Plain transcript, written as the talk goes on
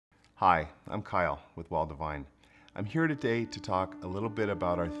Hi, I'm Kyle with Well Divine. I'm here today to talk a little bit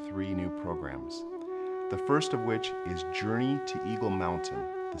about our 3 new programs. The first of which is Journey to Eagle Mountain,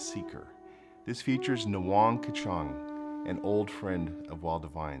 The Seeker. This features Nawang Kachang, an old friend of Well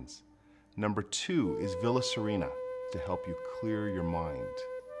Divine's. Number 2 is Villa Serena, to help you clear your mind.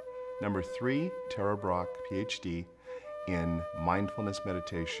 Number 3, Tara Brach, PhD, in Mindfulness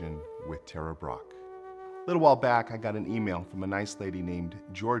Meditation with Tara Brach. A little while back, I got an email from a nice lady named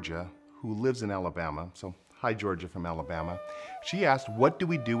Georgia who lives in Alabama. So, hi Georgia from Alabama. She asked, what do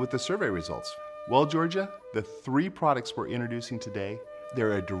we do with the survey results? Well, Georgia, the 3 products we're introducing today,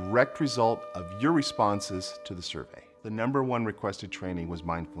 they're a direct result of your responses to the survey. The number 1 requested training was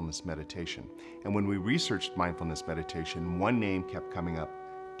mindfulness meditation. And when we researched mindfulness meditation, one name kept coming up,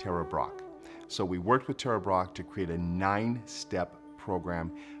 Tara Brach. So we worked with Tara Brach to create a 9-step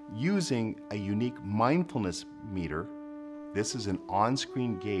program using a unique mindfulness meter. This is an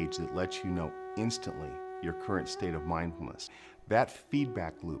on-screen gauge that lets you know instantly your current state of mindfulness. That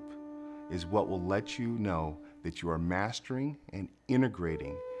feedback loop is what will let you know that you are mastering and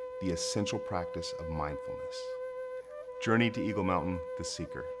integrating the essential practice of mindfulness. Journey to Eagle Mountain, The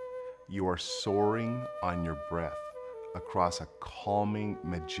Seeker. You are soaring on your breath across a calming,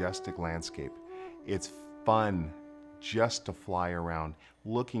 majestic landscape. It's fun just to fly around,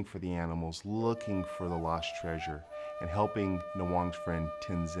 looking for the animals, looking for the lost treasure, and helping Nawang's friend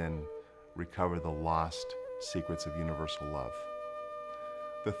Tenzin recover the lost secrets of universal love.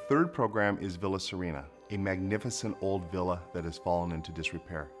 The 3rd program is Villa Serena, a magnificent old villa that has fallen into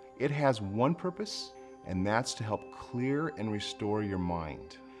disrepair. It has one purpose, and that's to help clear and restore your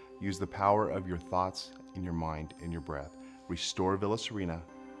mind. Use the power of your thoughts in your mind and your breath. Restore Villa Serena,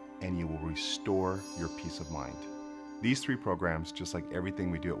 and you will restore your peace of mind. These 3 programs, just like everything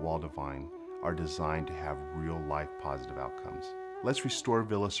we do at Well Divine, are designed to have real-life positive outcomes. Let's restore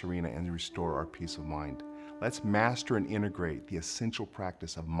Villa Serena and restore our peace of mind. Let's master and integrate the essential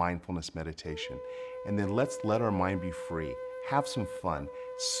practice of mindfulness meditation, and then let's let our mind be free, have some fun,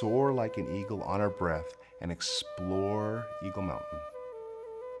 soar like an eagle on our breath, and explore Eagle Mountain.